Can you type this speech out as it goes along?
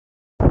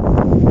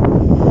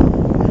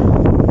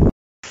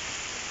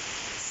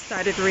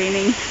Started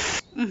raining.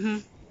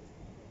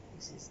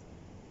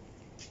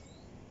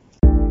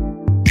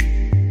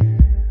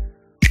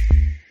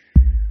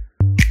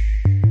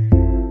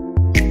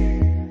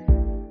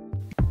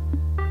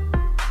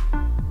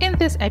 In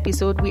this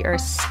episode, we are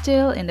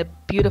still in the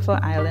beautiful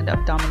island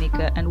of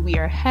Dominica and we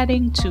are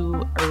heading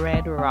to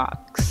Red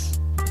Rocks.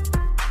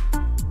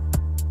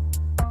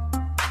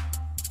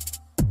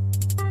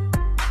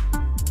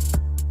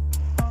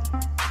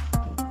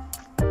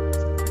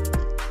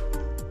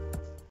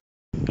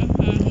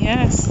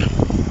 Yes.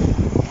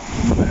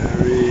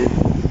 Very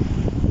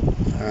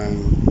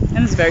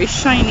and it's very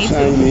shiny too.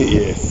 shiny,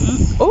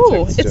 yes.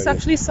 Oh, Texture, it's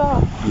actually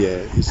soft.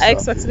 yeah. It's I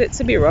soft, expected it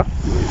to be rough.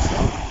 yeah, it's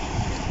soft.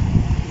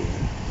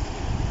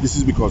 Yeah. This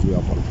is because we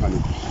are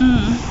volcanic.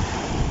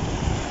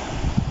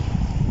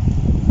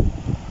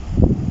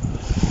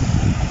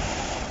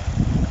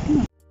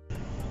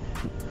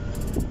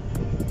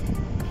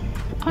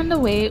 On the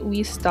way,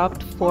 we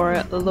stopped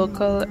for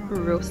local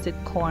roasted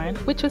corn,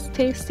 which was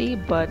tasty,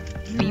 but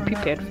be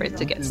prepared for it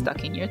to get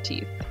stuck in your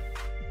teeth.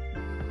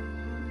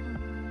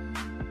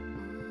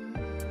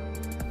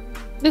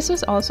 This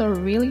was also a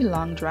really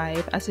long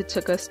drive as it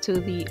took us to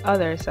the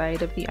other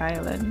side of the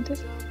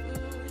island.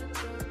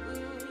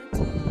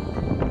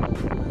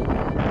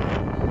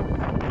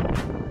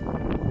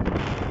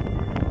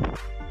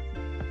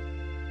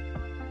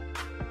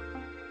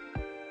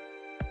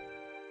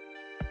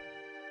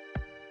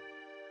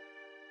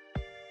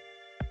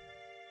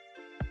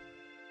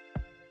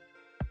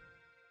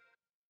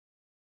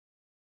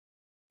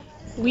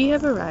 We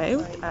have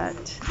arrived at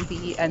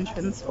the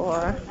entrance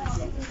for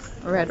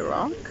Red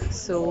Rock,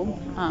 so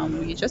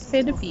we just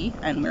paid a fee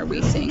and we're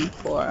waiting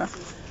for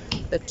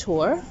the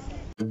tour.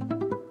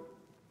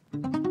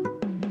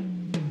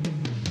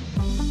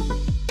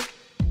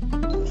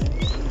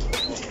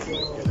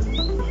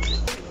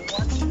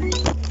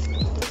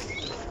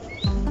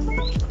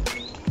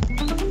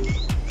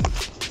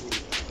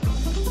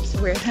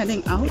 So we're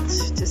heading out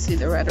to see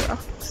the Red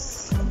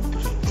Rocks.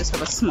 Just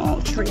have a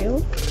small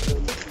trail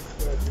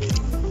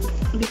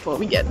before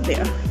we get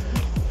there.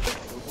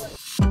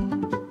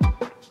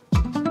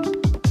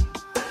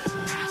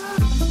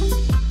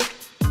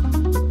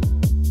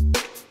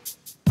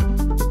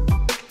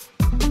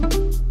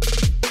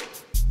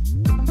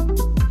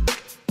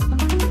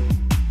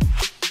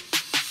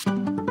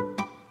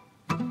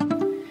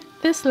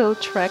 This little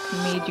trek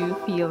made you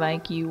feel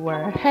like you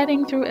were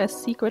heading through a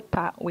secret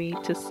pathway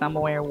to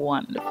somewhere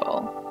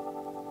wonderful.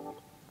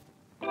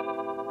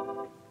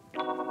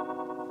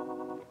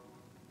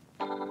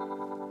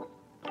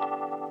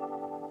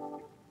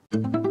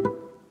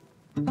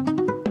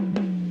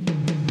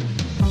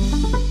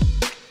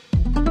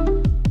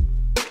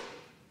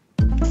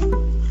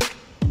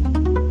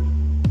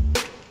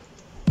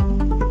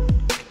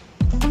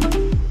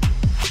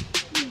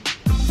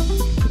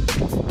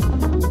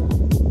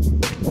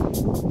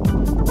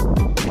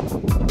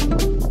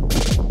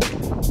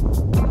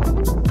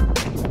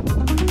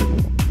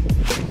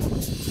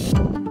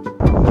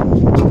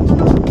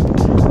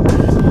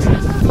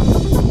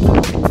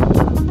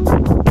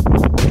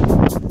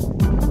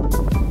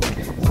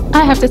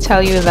 I have to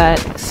tell you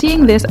that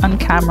seeing this on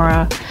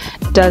camera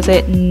does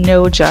it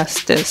no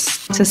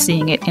justice to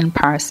seeing it in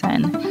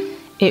person.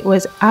 It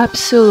was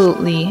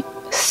absolutely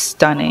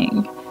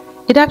stunning.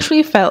 It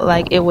actually felt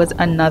like it was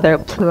another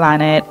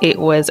planet. It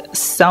was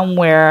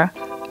somewhere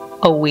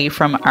away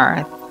from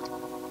Earth.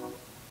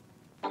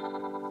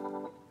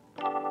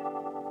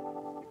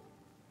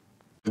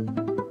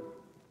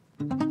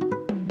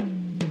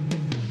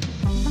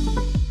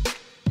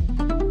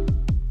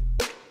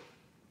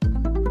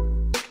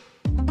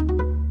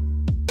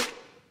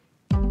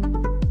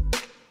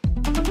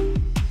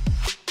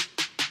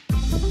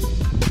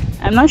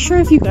 I'm not sure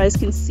if you guys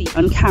can see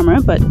on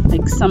camera, but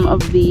like some of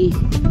the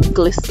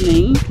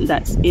glistening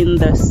that's in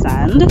the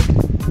sand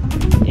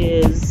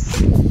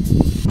is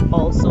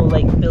also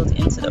like built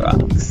into the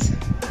rocks.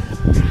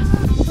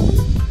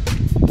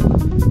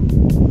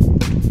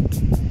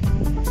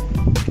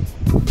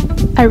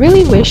 I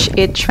really wish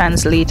it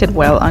translated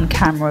well on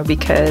camera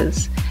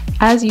because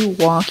as you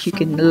walk you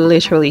can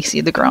literally see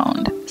the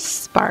ground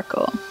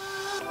sparkle.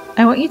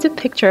 I want you to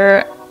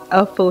picture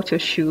a photo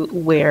shoot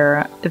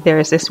where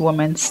there's this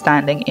woman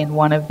standing in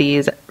one of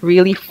these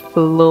really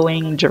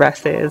flowing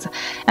dresses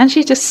and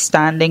she's just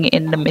standing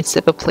in the midst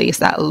of a place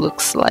that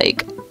looks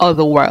like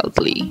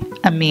otherworldly.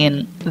 I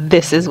mean,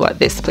 this is what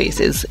this place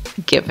is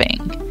giving.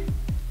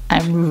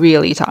 I'm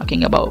really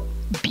talking about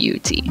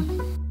beauty.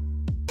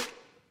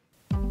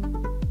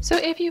 So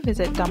if you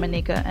visit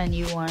Dominica and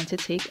you want to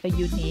take a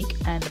unique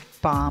and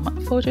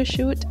bomb photo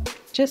shoot,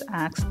 just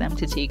ask them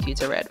to take you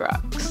to Red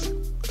Rocks.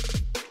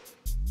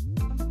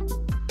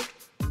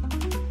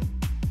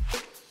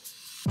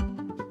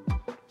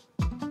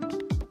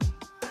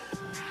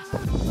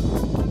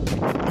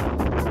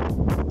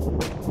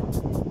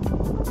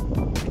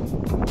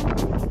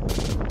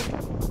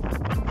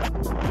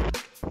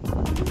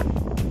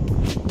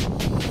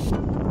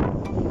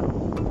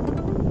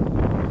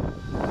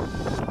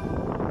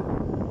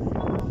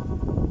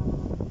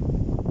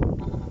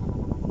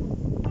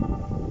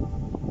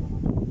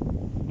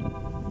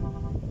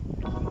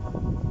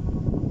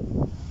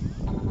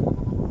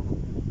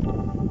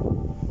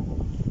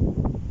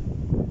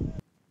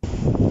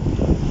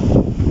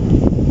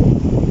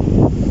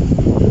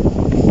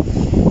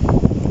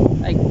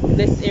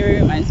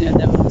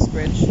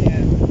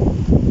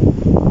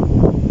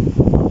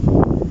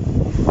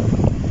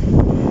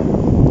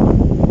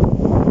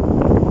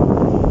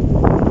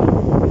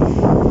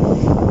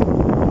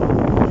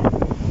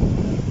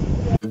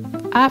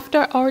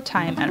 After our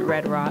time at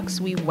Red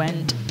Rocks, we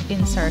went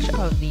in search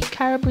of the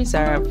Carib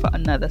Reserve for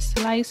another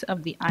slice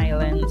of the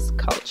island's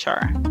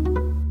culture.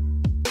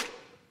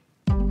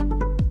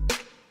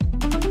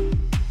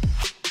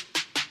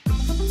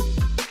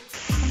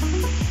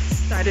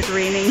 Started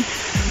raining.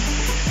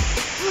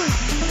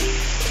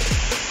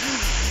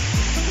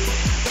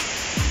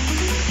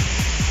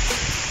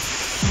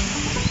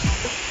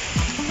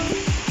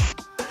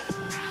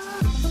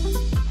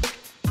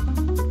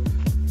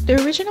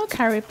 The original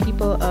Carib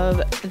people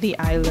of the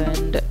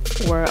island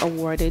were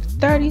awarded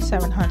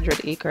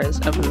 3,700 acres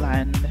of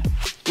land,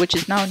 which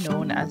is now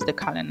known as the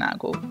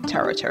Kalinago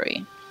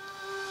Territory.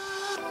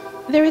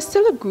 There is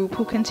still a group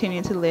who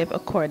continue to live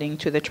according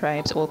to the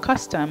tribe's old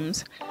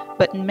customs,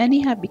 but many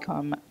have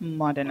become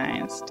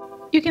modernized.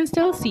 You can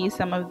still see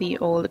some of the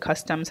old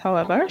customs,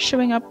 however,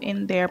 showing up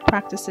in their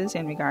practices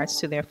in regards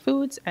to their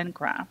foods and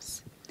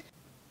crafts.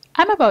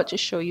 I'm about to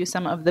show you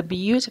some of the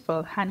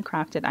beautiful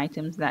handcrafted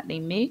items that they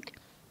make,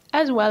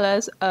 as well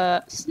as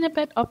a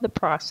snippet of the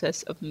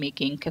process of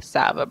making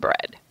cassava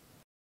bread.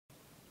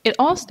 It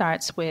all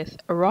starts with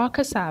raw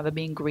cassava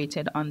being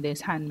grated on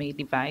this handmade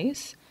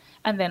device,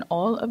 and then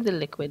all of the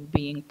liquid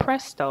being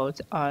pressed out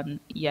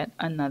on yet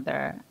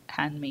another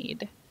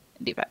handmade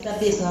device.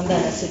 Based on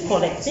that, so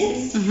collect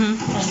it,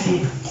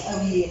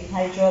 and we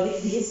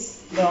hydraulic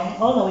this down.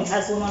 Oh no, it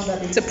has one on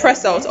that. To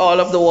press out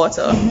all of the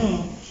water.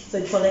 So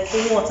you collect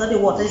the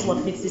water is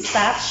what makes the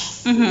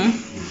starch.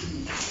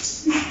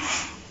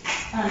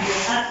 And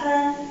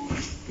after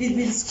it's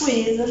been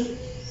squeezed,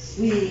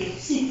 we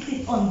shift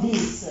it on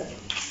this.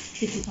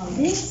 Shift it on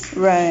this.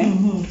 Right.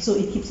 So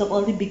it keeps up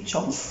all the big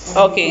chunks.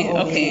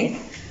 Okay.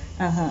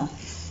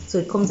 So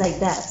it comes like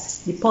that.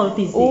 The pulp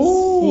is this.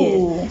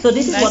 Ooh. Yeah. So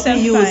this is Nice what we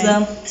and use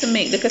fine to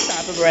make the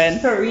cassava bread.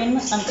 farine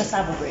and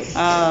cassava bread.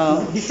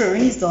 Oh. The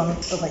farine is done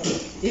over here.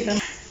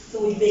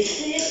 So we bake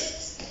it.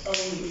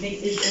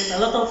 There's a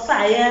lot of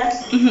fire.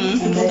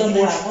 And put on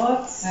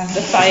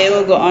The fire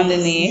will go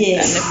underneath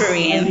and the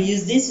farine. And we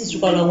use this, which we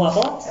call a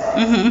wabot.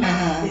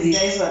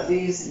 This is what we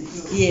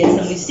use. Yes,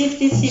 and we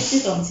sift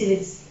it until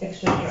it's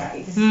extra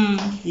dry.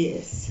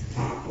 Yes.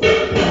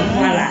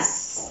 Voila.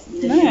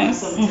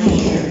 Nice.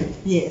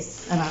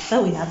 Yes, and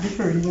after we have the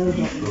farine well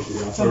done.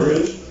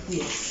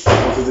 Yes.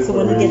 So So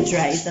when it gets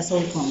dry, that's how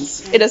it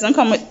comes. It doesn't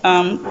come with,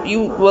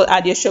 you will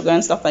add your sugar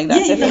and stuff like that.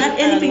 Yeah, you can add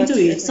anything to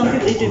it. Some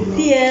people eat with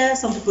pear,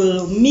 some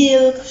people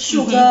milk,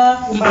 sugar.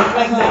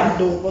 Like that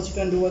though, but you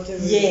can do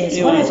whatever. Yes,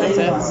 You want whatever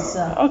you it. want.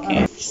 So.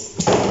 Okay.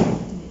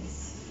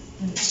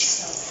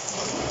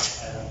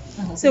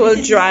 So it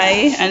will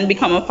dry and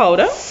become a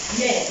powder?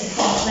 Yes, it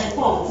comes like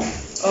powder.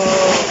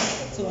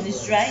 Oh. So when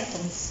it's dry, it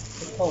comes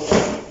with powder.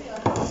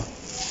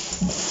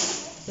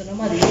 So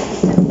normally you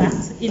put it back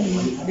in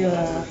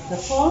the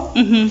pot,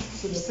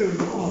 so the farine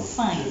becomes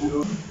fine.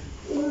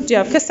 Do you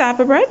have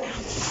cassava bread?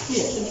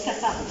 Yes, so the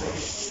cassava bread.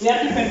 We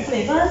have different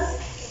flavors.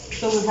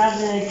 So we have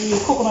the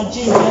coconut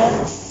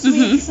ginger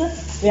sweets.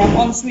 We have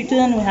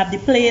unsweetened. We have the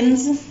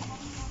plains.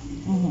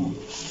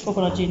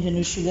 Coconut ginger,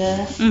 no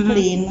sugar.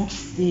 Plain.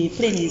 The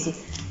plain is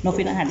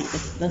nothing added.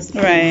 That's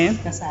plain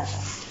cassava.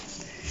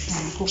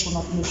 And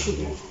coconut, no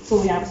sugar. So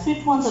we have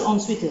sweet ones and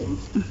unsweetened.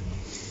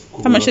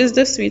 How much is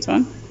the sweet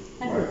one?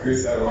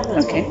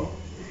 Okay.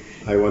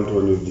 I want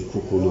one with the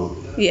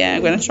coconut. Yeah,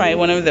 I'm gonna try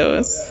one of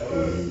those.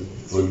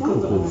 On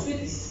coconut.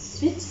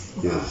 Sweet?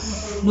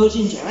 Yes. No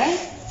ginger, right?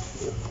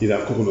 Is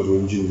that coconut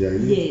with ginger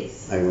in it?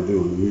 Yes. I want the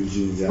one with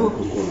ginger and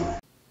coconut.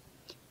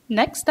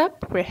 Next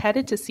up, we're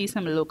headed to see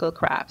some local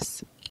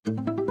crafts.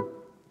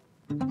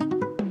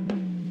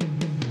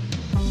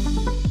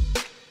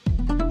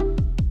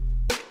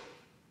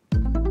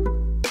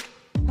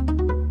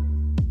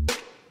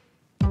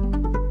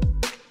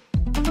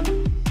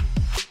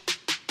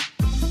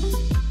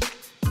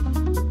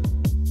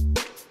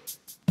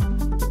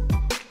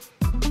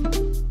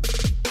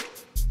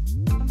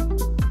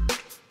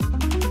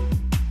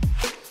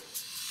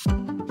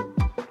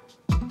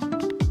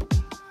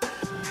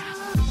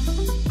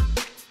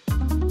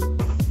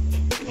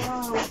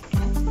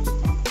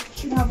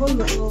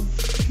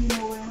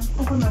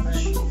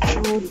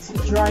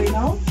 Dry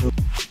now.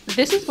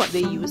 This is what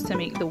they use to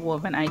make the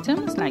woven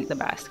items like the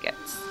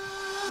baskets.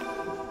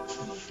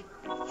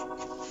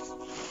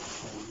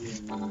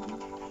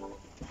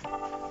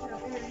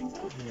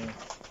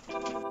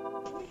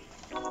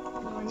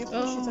 When you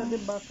push it at the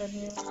back and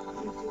you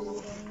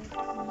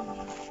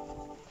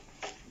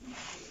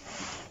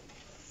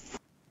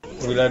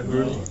Willard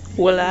Brew?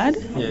 Willard?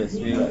 Yes,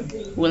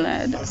 Willard.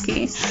 Willard,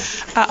 okay.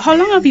 How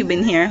long have you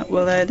been here,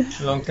 Willard?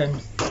 Long time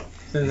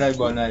since I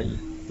born.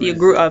 You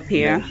grew up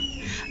here?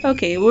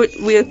 Okay,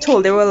 we're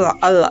told there were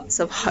lots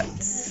of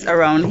huts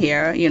around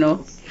here, you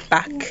know,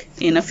 back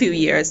in a few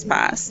years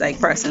past.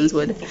 Like persons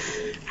would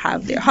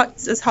have their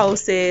huts as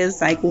houses.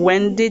 Like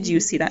when did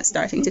you see that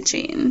starting to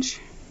change?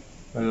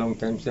 A long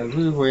time since.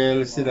 Where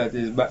you see that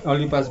is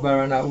only past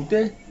Barana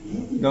Ute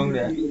down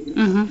there.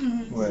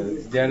 Well,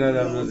 they're not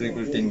have those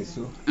little things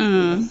too.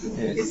 Yes.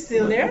 It's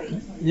still there?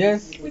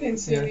 Yes. We didn't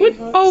see Yeah. any.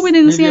 Oh, we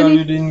didn't see Maybe any.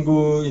 you didn't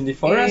go in the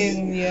forest.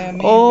 Yeah,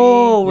 maybe.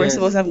 Oh, we're Yes.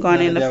 supposed to have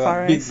gone in the They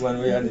have a big forest. one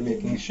where they're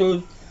making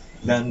shows,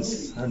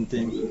 dance and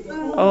things.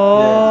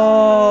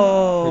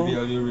 Oh. Maybe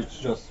all you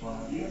reach just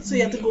one. So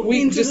you have to go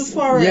We into just- the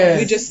forest. Yes.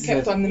 We just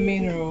kept Yes. on the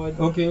main road.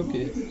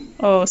 Okay.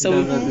 Oh, So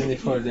so that's in the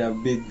forest. They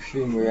have big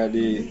thing where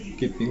they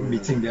keeping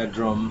beating their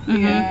drum.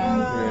 Mhm.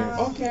 Yes.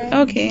 Okay.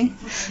 okay.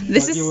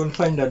 This But you is won't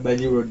find that by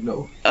the road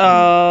now.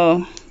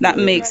 oh, that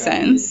makes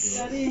sense.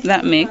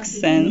 That makes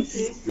sense.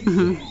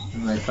 Mhm.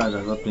 My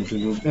father got me to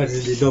do that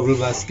is the double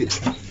basket.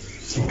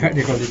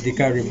 They call it the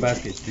Carib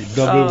basket. The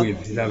double Oh. weave.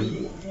 It have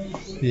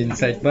the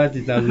inside part,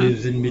 it has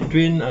leaves in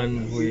between,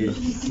 and we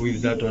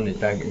weave that on the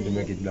tag to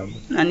make it double.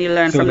 And you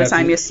learn So from the that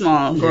time is- you're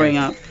small, growing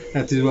Yes. up.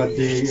 That is what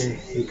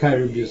the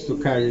Carib used to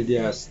carry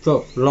their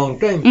stuff long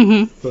time.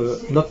 Mhm. So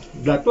not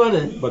that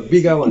one, but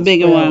bigger ones.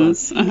 Bigger square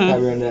ones,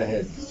 carry on their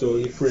head. So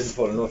if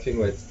rainfall, nothing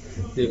wet.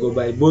 They go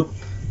by boat.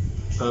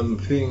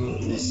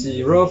 Thing the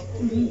sea rough,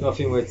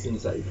 nothing wet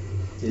inside.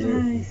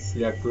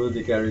 Their clothes,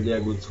 they carry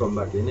their goods, come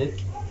back in it.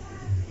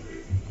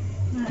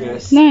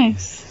 Yes.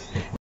 Nice.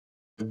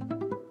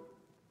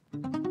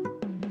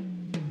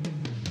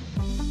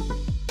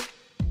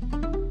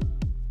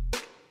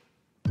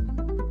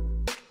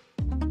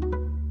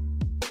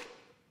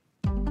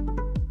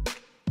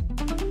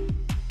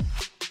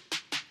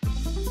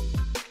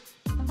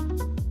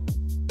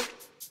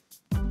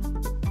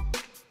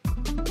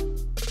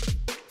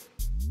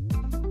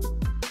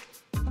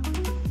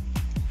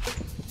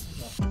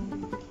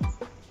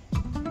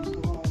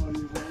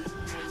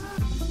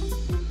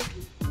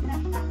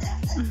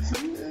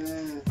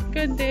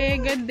 Good day,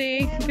 good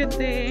day, good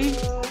day.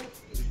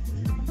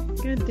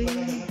 Good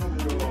day.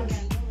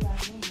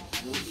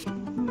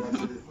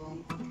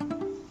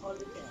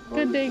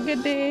 Good day,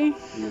 good day. Yeah,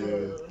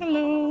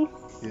 Hello.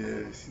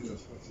 yeah, see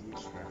that's what it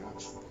looks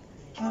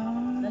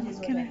like. That is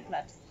what Can I I?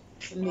 plait.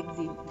 To make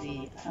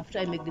the after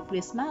I make the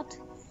placemat,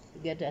 to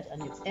get that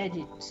and you edge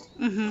it.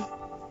 Mm-hmm.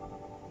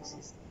 This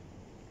is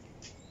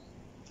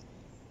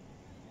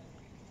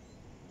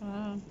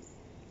Oh.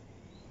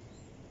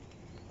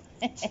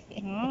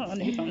 Oh, and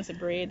it becomes a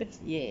braid.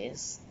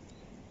 yes.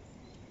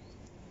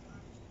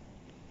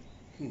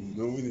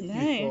 No, we need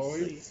Nice. for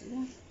So it. you see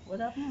that? What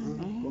happened?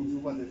 Come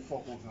over the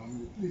fuck out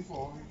and we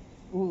for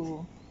it.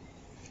 Oh,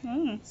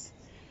 Nice.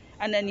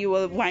 And then you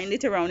will wind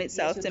it around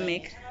itself to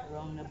make.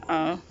 around the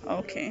Oh,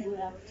 okay. good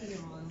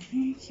afternoon.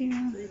 Thank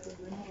you.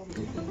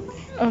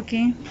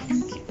 Okay.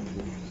 Thank you.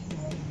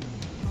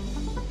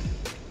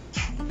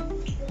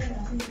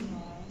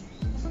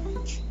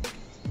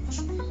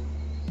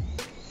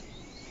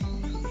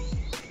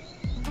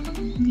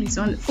 This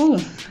one, oh,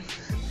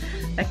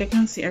 like I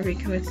can see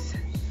Eric with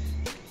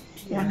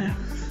one.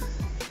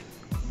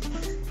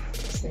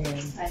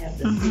 I have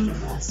the paper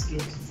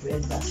basket,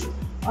 bread basket.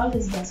 All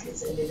these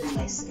baskets are made in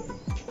myself.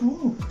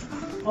 Oh,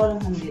 all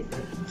handmade.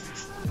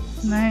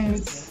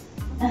 Nice.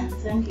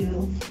 Thank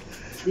you.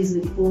 These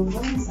are the old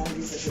ones and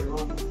these are the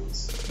raw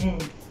ones.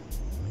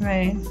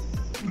 Right.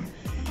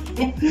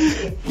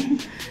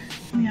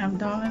 We have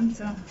darling,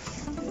 so.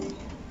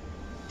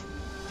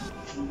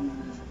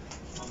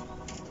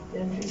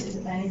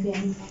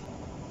 Anything?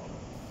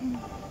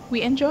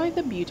 We enjoyed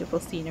the beautiful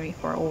scenery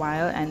for a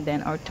while, and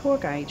then our tour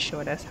guide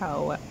showed us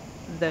how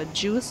the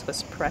juice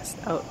was pressed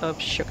out of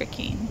sugar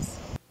canes.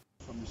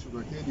 From the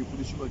sugar cane, you put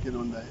the sugar cane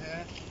on the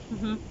hair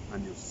Mm-hmm.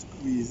 and you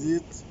squeeze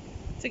it.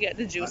 To get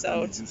the juice and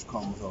then out. the juice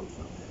comes out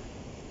from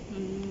there.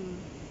 Mm.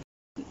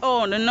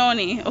 Oh, the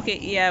noni. Okay,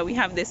 yeah, we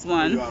have this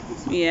one. You have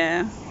this one.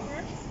 Yeah.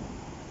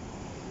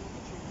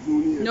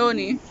 Noni.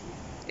 Noni.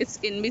 It's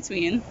in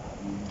between.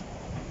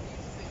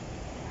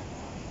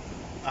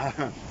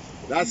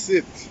 That's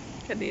it.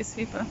 Look at these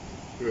people.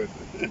 Good.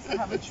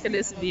 Look at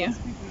this view.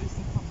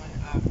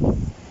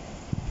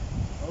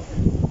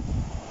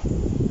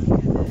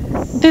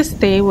 This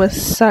day was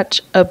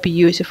such a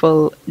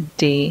beautiful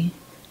day.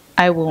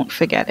 I won't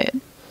forget it.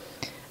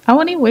 I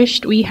only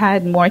wished we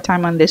had more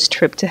time on this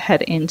trip to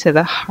head into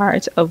the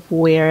heart of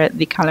where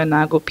the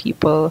Kalinago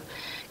people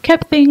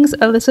kept things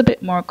a little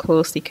bit more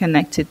closely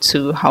connected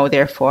to how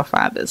their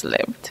forefathers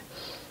lived.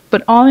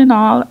 But all in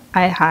all,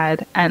 I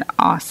had an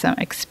awesome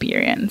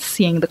experience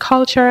seeing the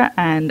culture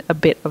and a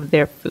bit of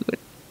their food.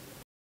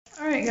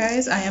 Alright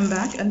guys, I am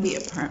back at the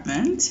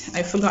apartment.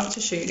 I forgot to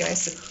show you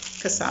guys the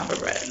cassava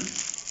bread.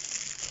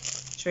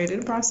 Show you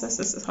the process.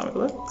 This is how it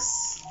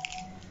looks.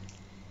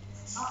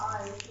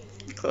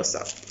 Close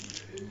up.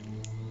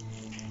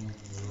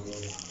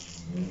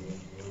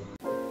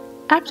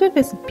 After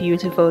this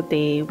beautiful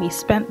day, we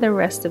spent the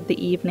rest of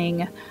the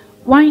evening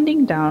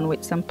winding down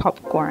with some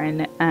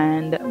popcorn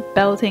and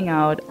belting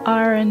out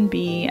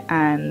R&B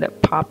and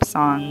pop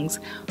songs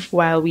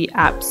while we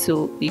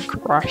absolutely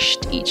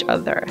crushed each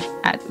other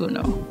at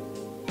Uno.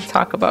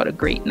 Talk about a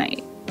great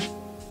night.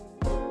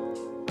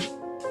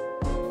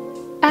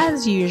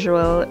 As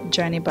usual,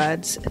 Journey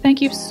Buds,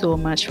 thank you so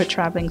much for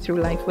traveling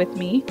through life with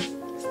me.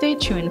 Stay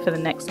tuned for the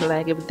next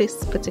leg of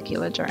this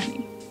particular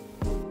journey.